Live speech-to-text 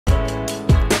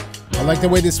I like the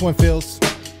way this one feels.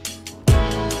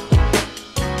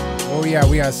 Oh yeah,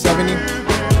 we got 70.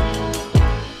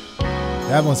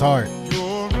 That one's hard.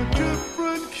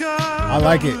 I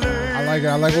like it. I like it.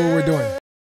 I like what we're doing.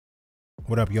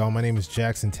 What up, y'all? My name is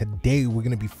Jackson. Today we're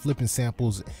gonna be flipping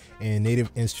samples in Native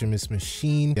Instruments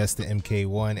Maschine. That's the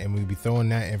MK1, and we'll be throwing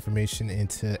that information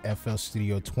into FL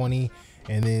Studio 20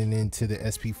 and then into the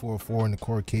SP404 and the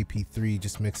Core KP3,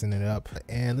 just mixing it up.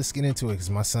 And let's get into it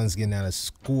because my son's getting out of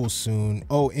school soon.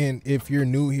 Oh, and if you're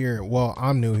new here, well,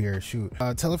 I'm new here, shoot.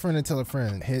 Tell a friend and tell a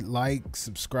friend. Hit like,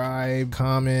 subscribe,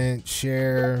 comment,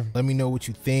 share. Let me know what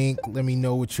you think. Let me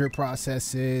know what your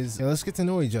process is. Yeah, let's get to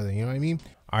know each other, you know what I mean?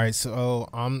 All right, so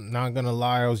I'm not gonna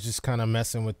lie, I was just kind of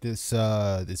messing with this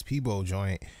this Peebo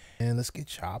joint, and let's get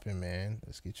chopping, man.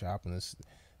 Let's get chopping. Let's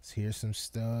hear some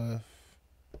stuff.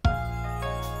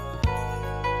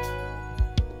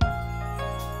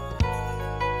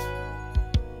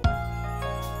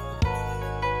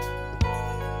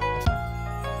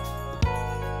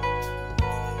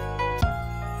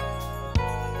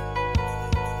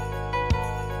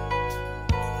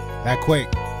 That quick.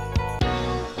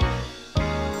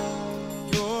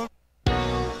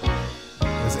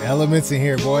 Elements in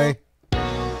here, boy.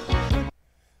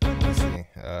 Let's see.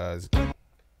 Let's get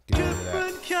rid of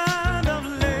that.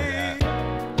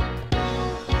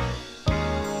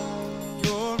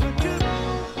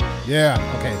 Yeah,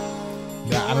 okay.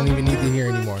 Yeah, I don't even need to hear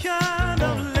anymore.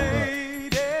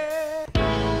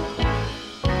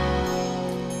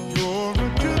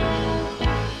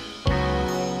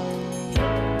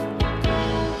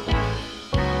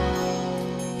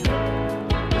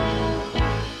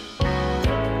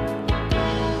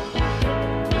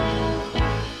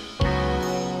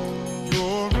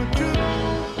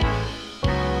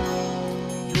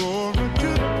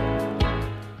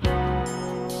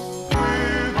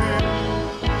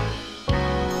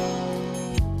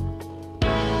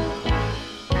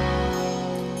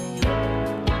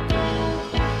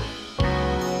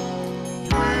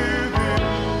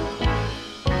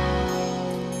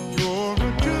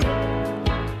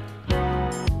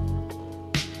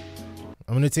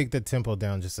 I'm gonna take the tempo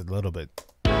down just a little bit.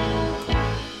 You're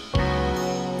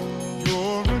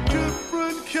a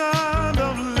different kind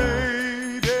of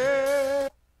lady.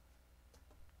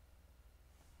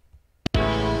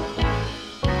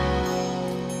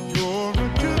 You're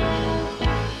a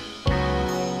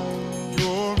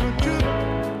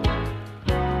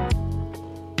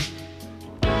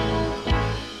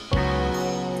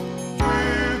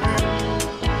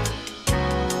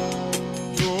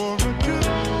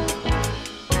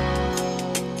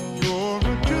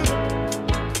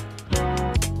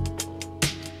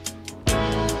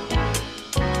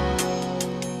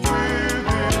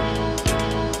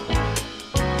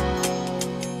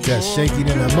just shake it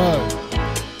in the mug.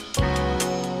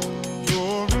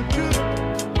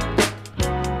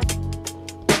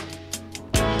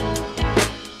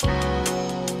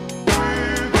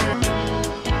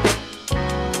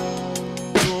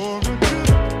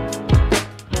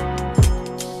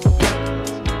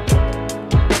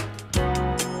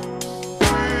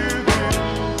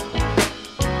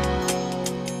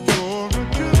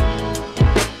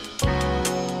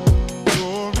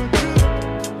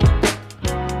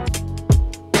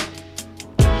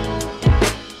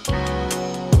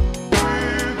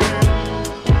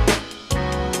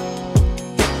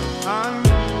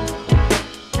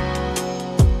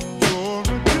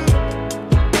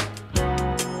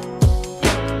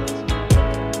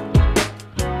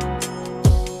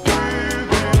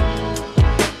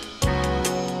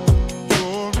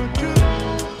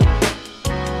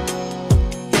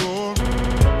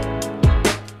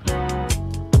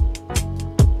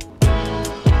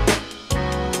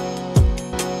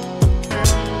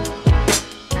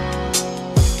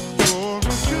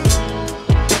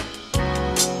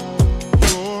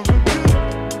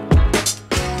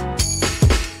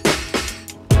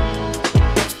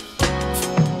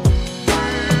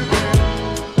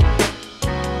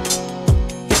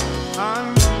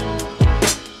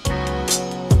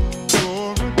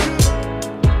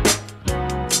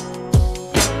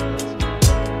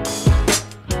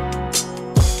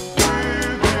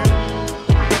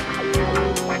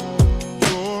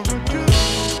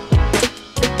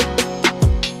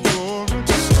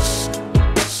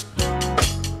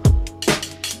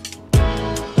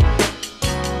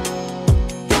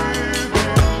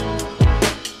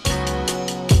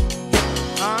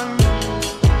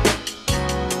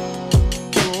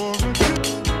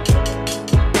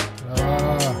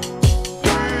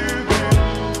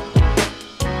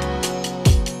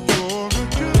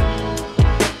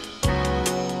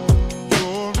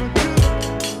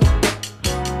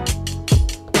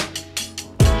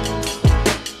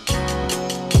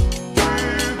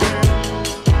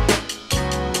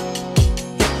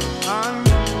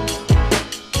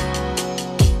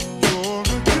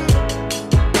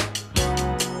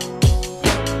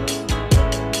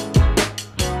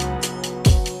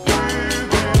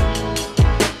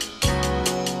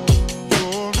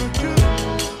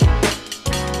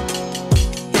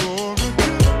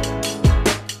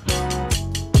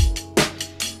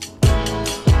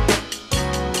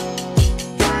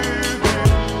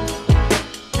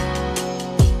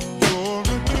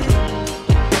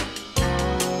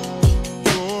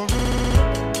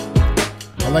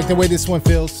 the way this one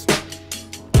feels.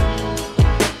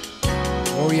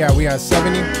 Oh yeah, we got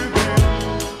 70.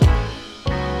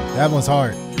 That one's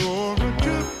hard.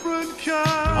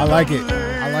 I like it.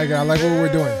 I like it. I like what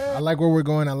we're doing. I like where we're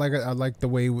going. I like the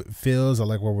way it feels. I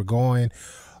like where we're going.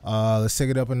 Let's take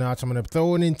it up a notch. I'm gonna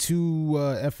throw it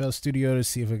into FL Studio to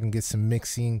see if I can get some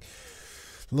mixing.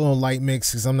 A little light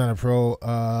mix because I'm not a pro.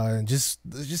 Just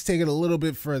take it a little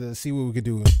bit further. See what we could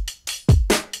do.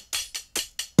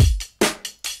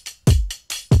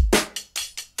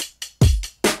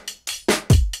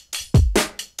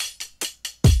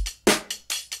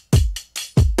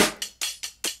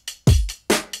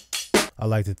 I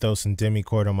like to throw some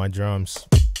demi-chord on my drums.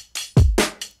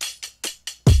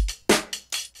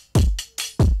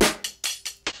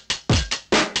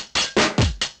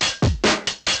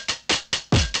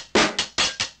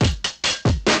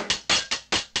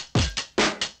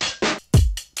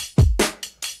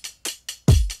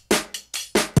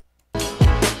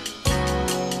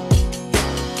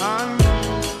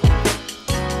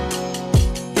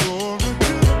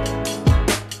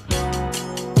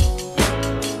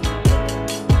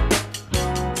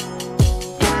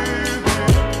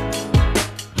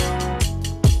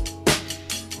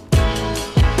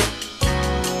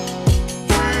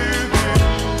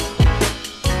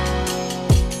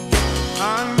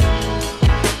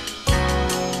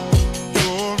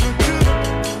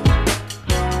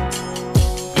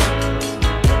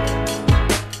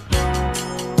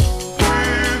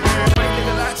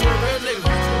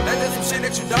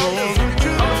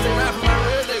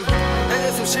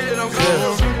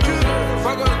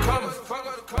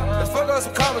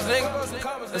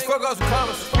 Let's fuck up some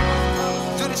commas.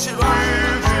 Do this shit right.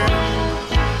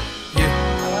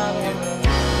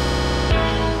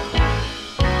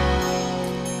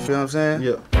 Feel what I'm saying?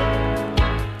 Yeah.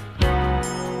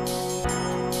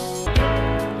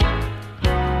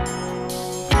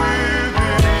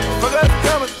 Fuck up some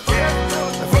commas.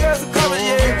 Fuck up some commas,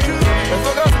 yeah.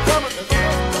 Fuck up some commas. Fuck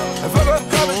up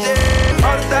some commas, yeah.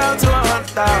 100,000 to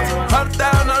 100,000.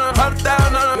 100,000 on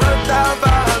 100,000 on 100,000 by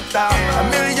 100,000.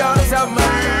 $1 million out of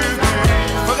money.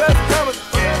 Fuck up some commas.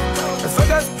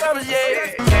 Fuck up some commas,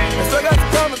 yeah. Fuck up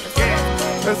some commas.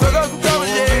 Fuck up some commas,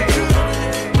 yeah.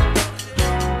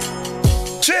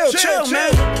 Chill,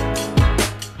 man.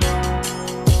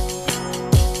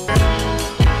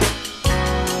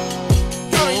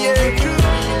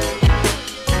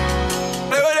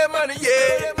 Play with that money,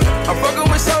 yeah. I'm fucking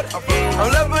with soda. I'm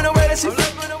loving the way that she.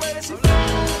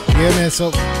 Yeah, man.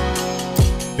 So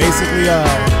basically,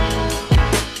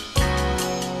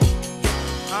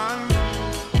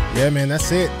 yeah, man.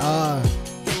 That's it.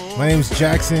 My name's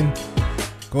Jackson.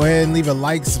 Go ahead and leave a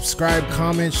like, subscribe,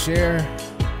 comment, share.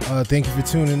 Thank you for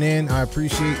tuning in. I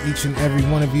appreciate each and every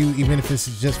one of you, even if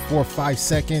it's just 4 or 5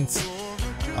 seconds.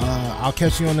 I'll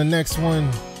catch you on the next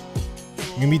one.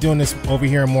 We're gonna be doing this over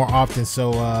here more often,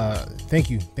 so thank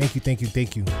you.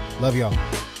 Love y'all.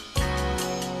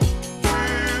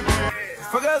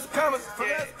 Fuck us some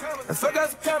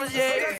commas, yeah.